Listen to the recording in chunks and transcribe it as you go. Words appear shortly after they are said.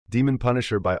Demon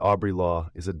Punisher by Aubrey Law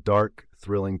is a dark,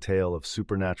 thrilling tale of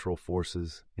supernatural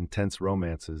forces, intense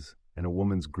romances, and a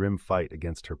woman's grim fight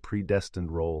against her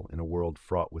predestined role in a world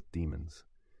fraught with demons.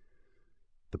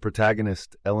 The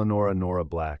protagonist, Eleanora Nora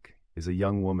Black, is a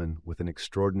young woman with an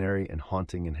extraordinary and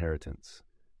haunting inheritance.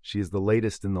 She is the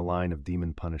latest in the line of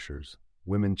demon punishers,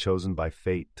 women chosen by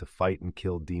fate to fight and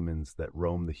kill demons that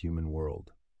roam the human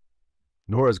world.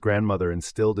 Nora's grandmother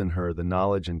instilled in her the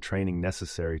knowledge and training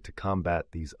necessary to combat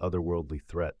these otherworldly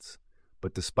threats.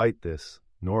 But despite this,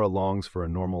 Nora longs for a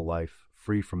normal life,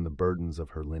 free from the burdens of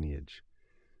her lineage.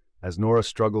 As Nora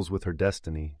struggles with her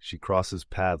destiny, she crosses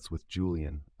paths with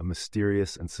Julian, a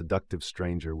mysterious and seductive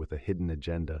stranger with a hidden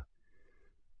agenda.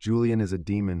 Julian is a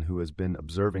demon who has been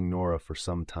observing Nora for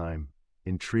some time,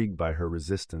 intrigued by her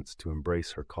resistance to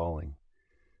embrace her calling.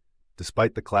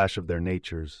 Despite the clash of their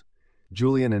natures,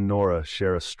 Julian and Nora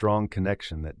share a strong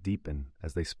connection that deepens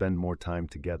as they spend more time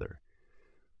together.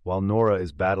 While Nora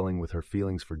is battling with her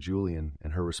feelings for Julian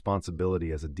and her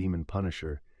responsibility as a demon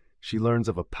punisher, she learns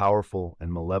of a powerful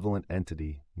and malevolent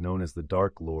entity known as the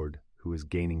Dark Lord who is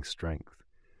gaining strength.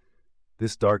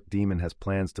 This dark demon has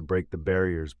plans to break the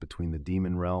barriers between the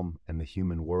demon realm and the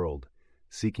human world,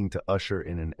 seeking to usher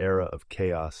in an era of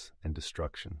chaos and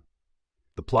destruction.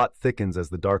 The plot thickens as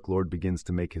the Dark Lord begins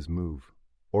to make his move,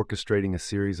 orchestrating a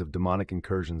series of demonic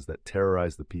incursions that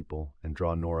terrorize the people and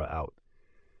draw Nora out.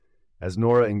 As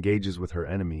Nora engages with her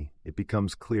enemy, it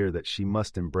becomes clear that she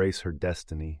must embrace her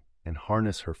destiny and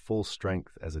harness her full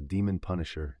strength as a demon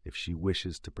punisher if she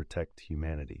wishes to protect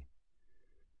humanity.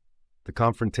 The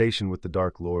confrontation with the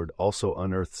Dark Lord also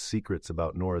unearths secrets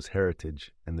about Nora's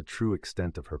heritage and the true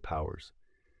extent of her powers.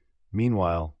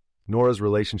 Meanwhile, Nora's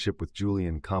relationship with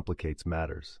Julian complicates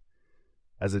matters.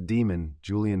 As a demon,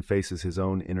 Julian faces his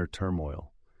own inner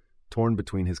turmoil, torn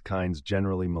between his kind's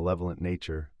generally malevolent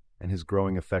nature and his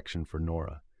growing affection for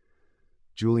Nora.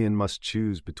 Julian must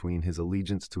choose between his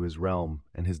allegiance to his realm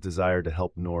and his desire to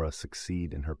help Nora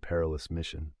succeed in her perilous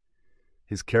mission.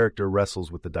 His character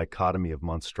wrestles with the dichotomy of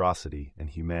monstrosity and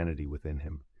humanity within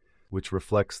him, which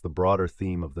reflects the broader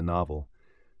theme of the novel,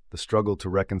 the struggle to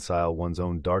reconcile one's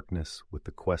own darkness with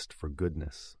the quest for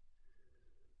goodness.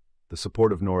 The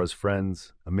support of Nora's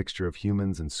friends, a mixture of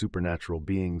humans and supernatural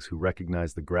beings who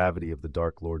recognize the gravity of the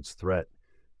Dark Lord's threat,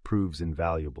 proves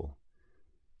invaluable.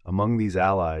 Among these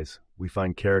allies, we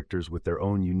find characters with their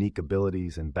own unique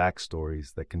abilities and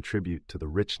backstories that contribute to the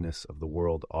richness of the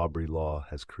world Aubrey Law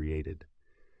has created.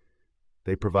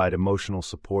 They provide emotional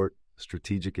support,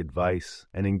 strategic advice,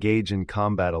 and engage in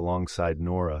combat alongside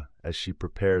Nora as she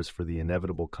prepares for the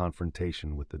inevitable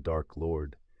confrontation with the Dark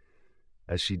Lord.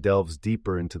 As she delves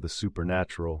deeper into the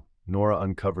supernatural, Nora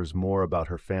uncovers more about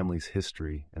her family's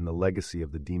history and the legacy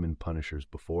of the demon punishers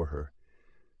before her.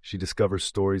 She discovers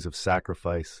stories of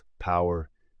sacrifice, power,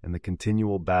 and the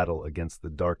continual battle against the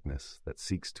darkness that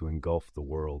seeks to engulf the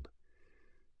world.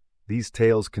 These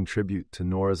tales contribute to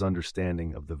Nora's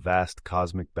understanding of the vast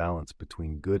cosmic balance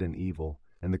between good and evil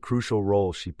and the crucial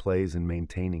role she plays in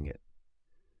maintaining it.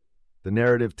 The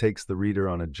narrative takes the reader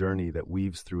on a journey that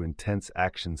weaves through intense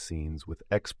action scenes with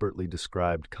expertly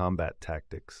described combat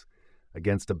tactics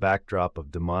against a backdrop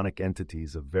of demonic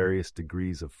entities of various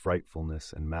degrees of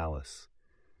frightfulness and malice.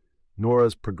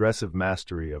 Nora's progressive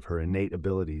mastery of her innate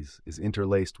abilities is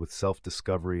interlaced with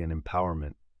self-discovery and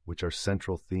empowerment, which are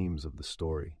central themes of the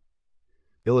story,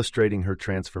 illustrating her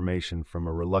transformation from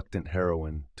a reluctant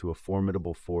heroine to a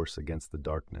formidable force against the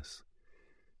darkness.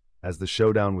 As the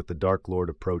showdown with the Dark Lord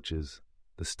approaches,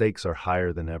 the stakes are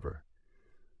higher than ever.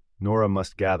 Nora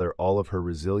must gather all of her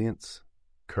resilience,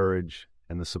 courage,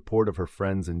 and the support of her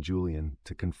friends and Julian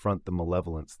to confront the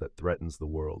malevolence that threatens the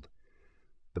world.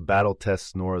 The battle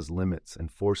tests Nora's limits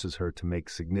and forces her to make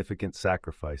significant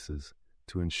sacrifices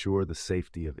to ensure the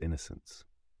safety of innocents.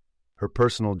 Her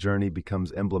personal journey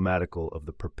becomes emblematical of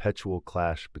the perpetual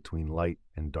clash between light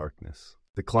and darkness.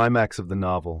 The climax of the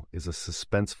novel is a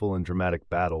suspenseful and dramatic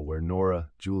battle where Nora,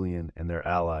 Julian, and their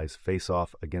allies face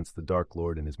off against the Dark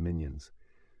Lord and his minions.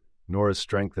 Nora's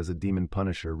strength as a demon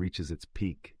punisher reaches its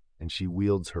peak, and she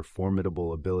wields her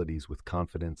formidable abilities with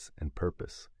confidence and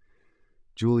purpose.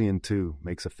 Julian, too,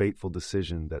 makes a fateful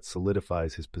decision that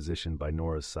solidifies his position by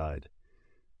Nora's side.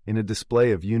 In a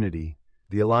display of unity,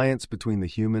 the alliance between the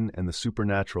human and the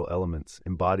supernatural elements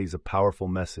embodies a powerful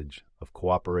message of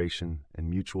cooperation and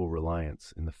mutual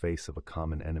reliance in the face of a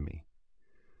common enemy.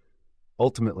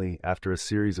 Ultimately, after a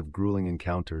series of grueling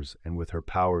encounters and with her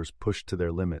powers pushed to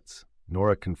their limits,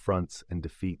 Nora confronts and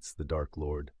defeats the Dark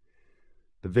Lord.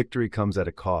 The victory comes at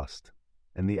a cost,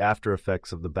 and the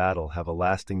after-effects of the battle have a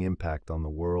lasting impact on the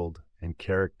world and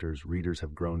characters readers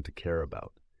have grown to care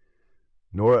about.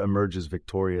 Nora emerges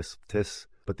victorious,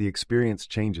 but the experience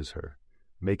changes her,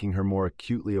 making her more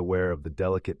acutely aware of the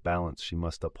delicate balance she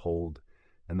must uphold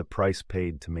and the price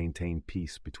paid to maintain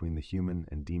peace between the human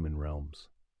and demon realms.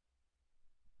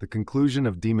 The conclusion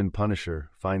of Demon Punisher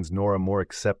finds Nora more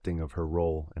accepting of her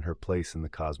role and her place in the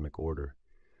cosmic order.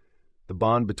 The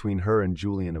bond between her and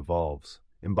Julian evolves,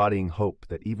 embodying hope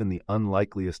that even the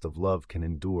unlikeliest of love can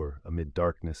endure amid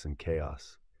darkness and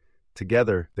chaos.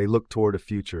 Together, they look toward a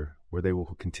future where they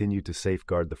will continue to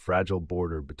safeguard the fragile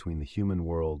border between the human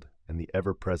world and the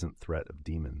ever-present threat of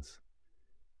demons.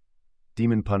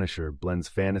 Demon Punisher blends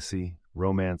fantasy,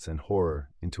 romance, and horror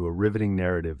into a riveting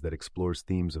narrative that explores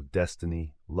themes of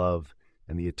destiny, love,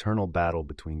 and the eternal battle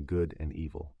between good and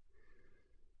evil.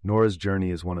 Nora's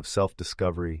journey is one of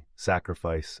self-discovery,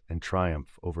 sacrifice, and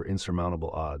triumph over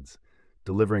insurmountable odds,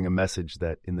 delivering a message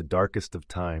that, in the darkest of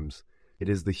times, it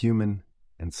is the human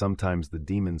and sometimes the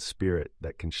demon spirit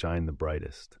that can shine the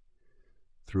brightest.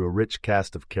 Through a rich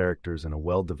cast of characters and a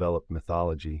well-developed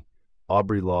mythology,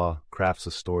 Aubrey Law crafts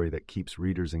a story that keeps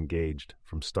readers engaged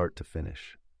from start to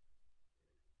finish.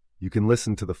 You can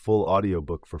listen to the full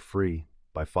audiobook for free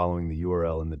by following the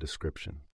URL in the description.